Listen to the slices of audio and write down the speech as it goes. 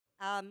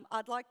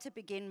I'd like to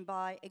begin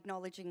by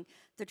acknowledging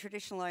the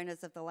traditional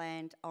owners of the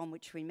land on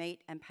which we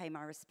meet and pay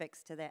my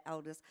respects to their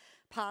elders,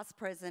 past,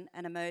 present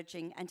and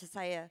emerging, and to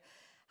say a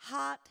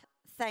heart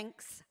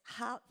thanks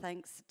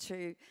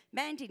to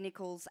Mandy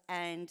Nichols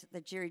and the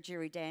Jiri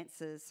Jiri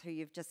dancers who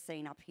you've just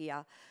seen up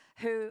here,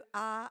 who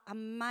are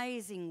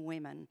amazing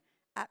women,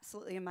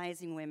 absolutely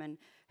amazing women,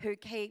 who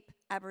keep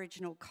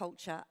Aboriginal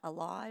culture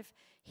alive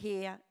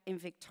here in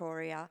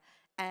Victoria,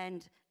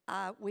 and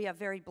we are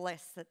very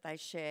blessed that they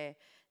share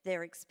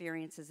their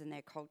experiences and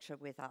their culture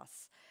with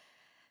us.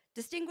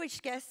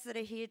 Distinguished guests that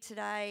are here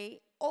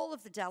today, all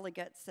of the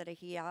delegates that are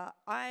here,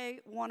 I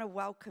want to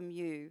welcome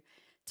you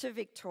to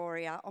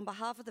Victoria on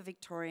behalf of the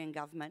Victorian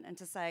Government and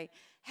to say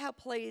how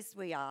pleased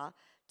we are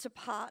to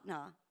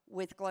partner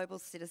with Global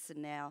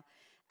Citizen Now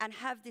and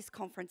have this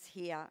conference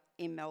here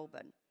in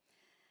Melbourne.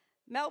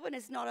 Melbourne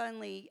is not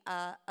only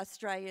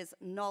Australia's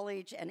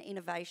knowledge and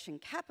innovation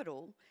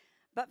capital,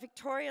 but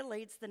Victoria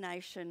leads the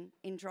nation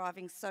in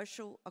driving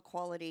social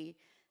equality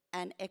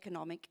and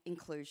economic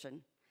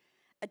inclusion.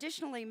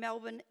 Additionally,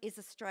 Melbourne is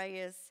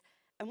Australia's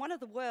and one of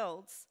the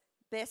world's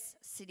best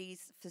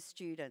cities for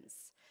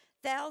students.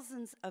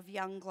 Thousands of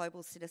young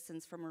global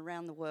citizens from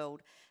around the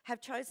world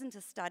have chosen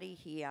to study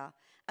here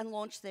and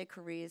launch their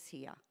careers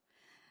here.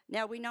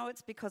 Now, we know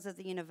it's because of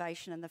the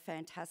innovation and the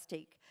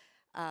fantastic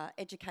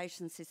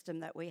education system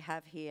that we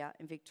have here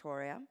in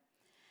Victoria.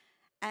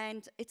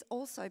 And it's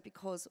also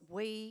because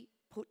we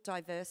put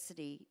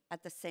diversity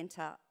at the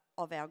centre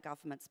of our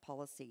government's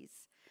policies.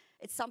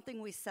 It's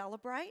something we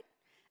celebrate,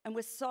 and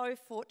we're so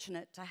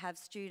fortunate to have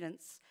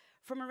students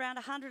from around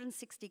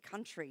 160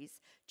 countries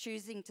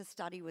choosing to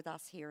study with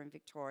us here in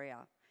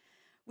Victoria,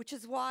 which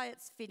is why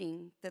it's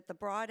fitting that the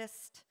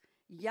brightest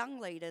young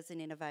leaders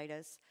and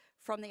innovators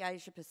from the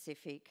Asia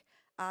Pacific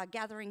are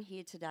gathering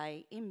here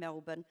today in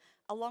Melbourne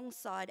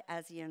alongside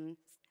ASEAN's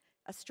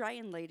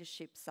Australian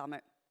Leadership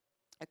Summit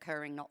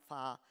occurring not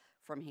far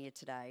from here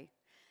today.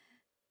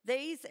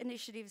 These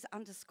initiatives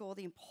underscore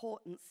the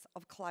importance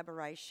of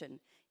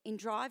collaboration in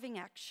driving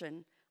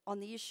action on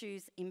the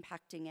issues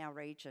impacting our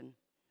region.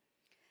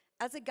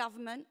 As a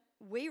government,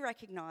 we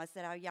recognise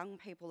that our young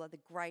people are the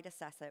greatest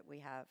asset we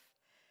have.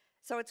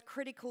 So it's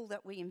critical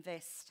that we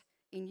invest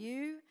in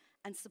you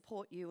and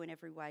support you in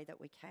every way that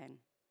we can.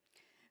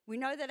 We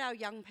know that our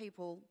young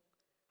people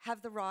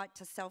have the right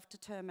to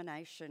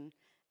self-determination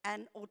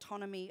and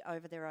autonomy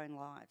over their own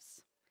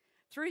lives.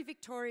 Through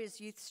Victoria's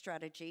youth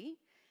strategy,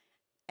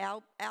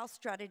 our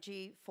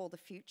strategy for the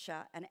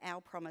future and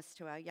our promise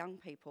to our young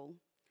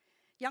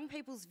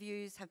people's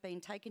views have been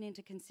taken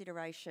into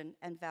consideration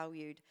and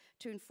valued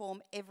to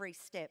inform every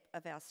step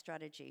of our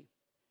strategy.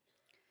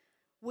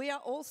 We are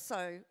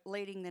also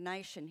leading the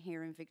nation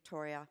here in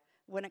Victoria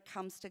when it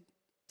comes to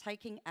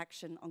taking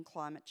action on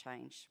climate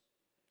change.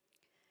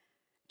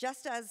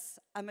 Just as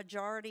a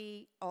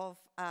majority of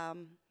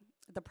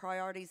the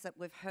priorities that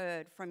we've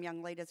heard from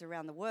young leaders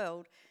around the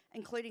world,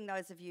 including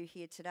those of you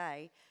here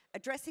today,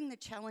 addressing the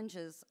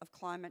challenges of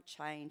climate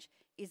change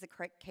is a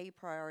key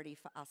priority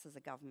for us as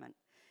a government.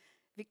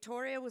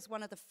 Victoria was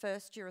one of the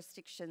first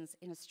jurisdictions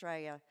in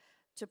Australia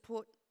to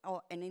put,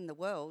 and in the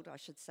world, I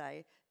should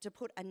say, to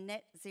put a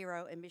net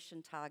zero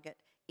emission target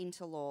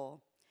into law.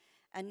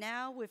 And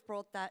now we've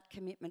brought that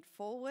commitment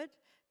forward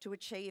to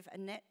achieve a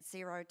net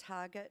zero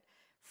target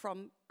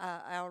from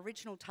our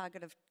original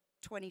target of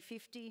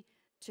 2050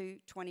 to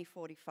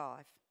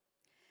 2045.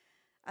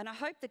 And I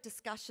hope the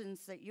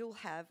discussions that you'll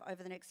have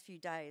over the next few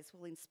days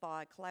will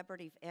inspire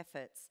collaborative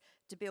efforts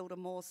to build a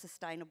more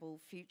sustainable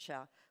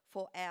future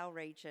for our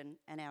region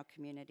and our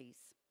communities.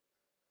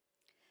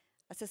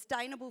 A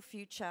sustainable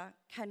future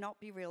cannot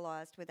be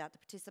realised without the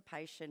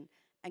participation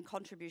and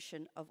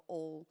contribution of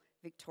all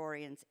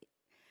Victorians.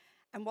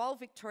 And while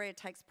Victoria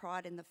takes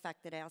pride in the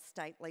fact that our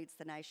state leads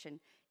the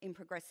nation in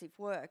progressive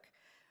work,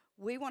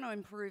 we want to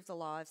improve the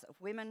lives of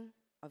women,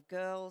 of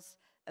girls,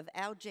 of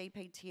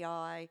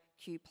LGBTIQ+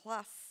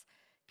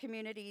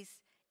 communities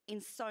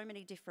in so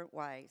many different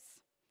ways.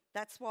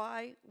 That's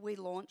why we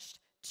launched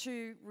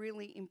two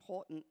really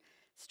important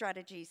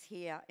strategies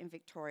here in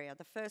Victoria.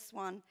 The first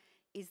one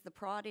is the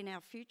Pride in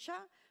Our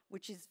Future,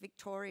 which is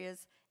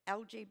Victoria's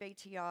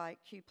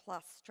LGBTIQ+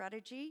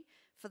 strategy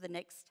for the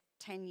next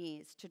 10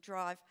 years to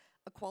drive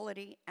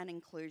equality and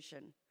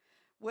inclusion.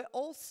 We're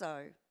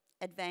also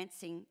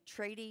advancing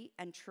treaty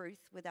and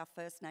truth with our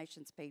First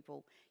Nations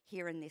people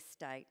here in this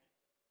state.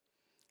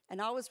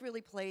 And I was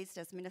really pleased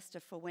as Minister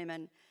for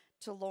Women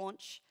to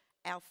launch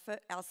our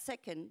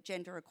second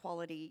gender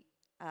equality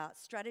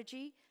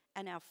strategy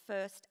and our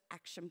first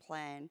action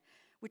plan,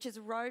 which is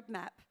a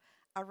roadmap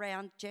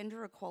around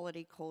gender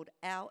equality called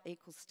Our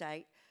Equal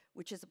State,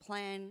 which is a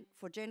plan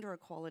for gender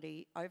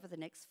equality over the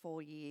next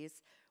 4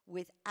 years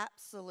with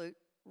absolute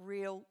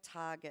real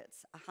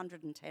targets,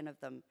 110 of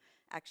them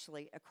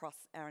actually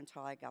across our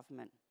entire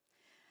government.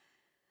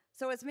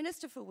 So as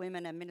Minister for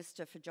Women and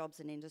Minister for Jobs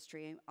and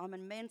Industry, I'm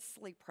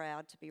immensely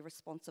proud to be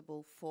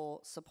responsible for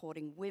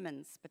supporting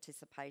women's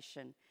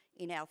participation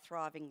in our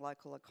thriving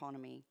local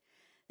economy.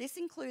 This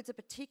includes a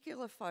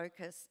particular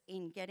focus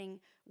in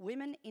getting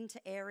women into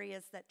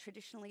areas that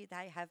traditionally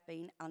they have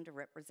been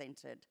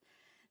underrepresented.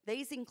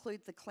 These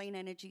include the clean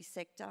energy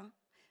sector,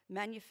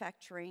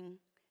 manufacturing,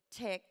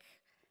 tech,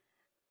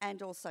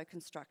 and also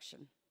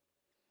construction.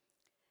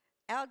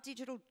 Our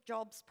digital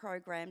jobs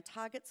program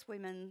targets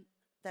women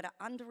that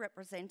are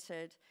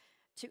underrepresented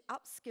to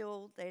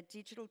upskill their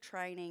digital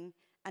training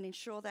and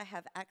ensure they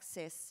have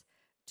access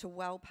to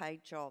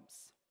well-paid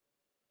jobs.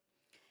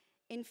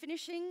 In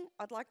finishing,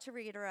 I'd like to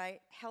reiterate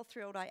how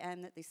thrilled I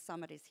am that this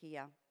summit is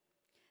here.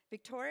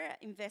 Victoria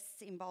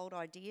invests in bold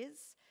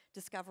ideas,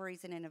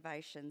 discoveries and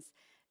innovations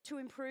to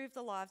improve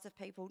the lives of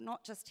people,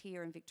 not just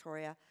here in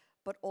Victoria,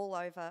 but all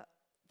over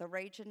the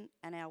region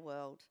and our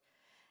world.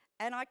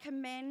 And I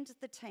commend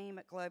the team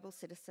at Global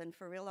Citizen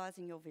for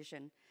realising your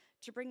vision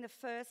to bring the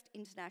first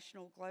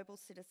international Global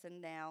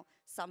Citizen Now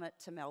Summit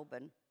to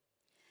Melbourne.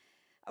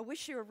 I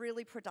wish you a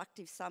really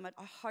productive summit.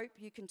 I hope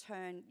you can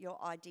turn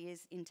your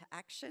ideas into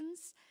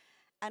actions.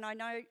 And I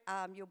know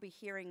you'll be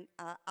hearing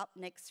up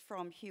next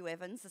from Hugh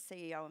Evans, the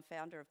CEO and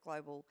founder of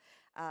Global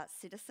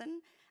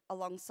Citizen,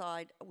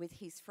 alongside with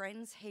his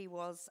friends. He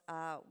was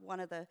one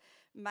of the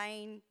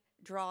main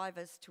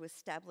drivers to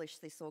establish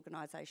this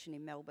organisation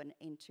in Melbourne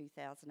in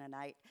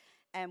 2008.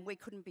 And we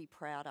couldn't be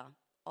prouder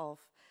of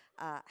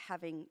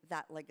having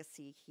that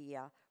legacy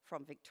here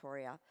from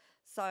Victoria.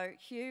 So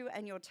Hugh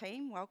and your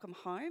team, welcome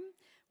home.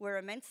 We're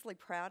immensely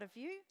proud of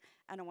you,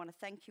 and I want to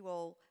thank you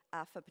all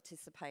for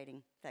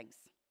participating. Thanks.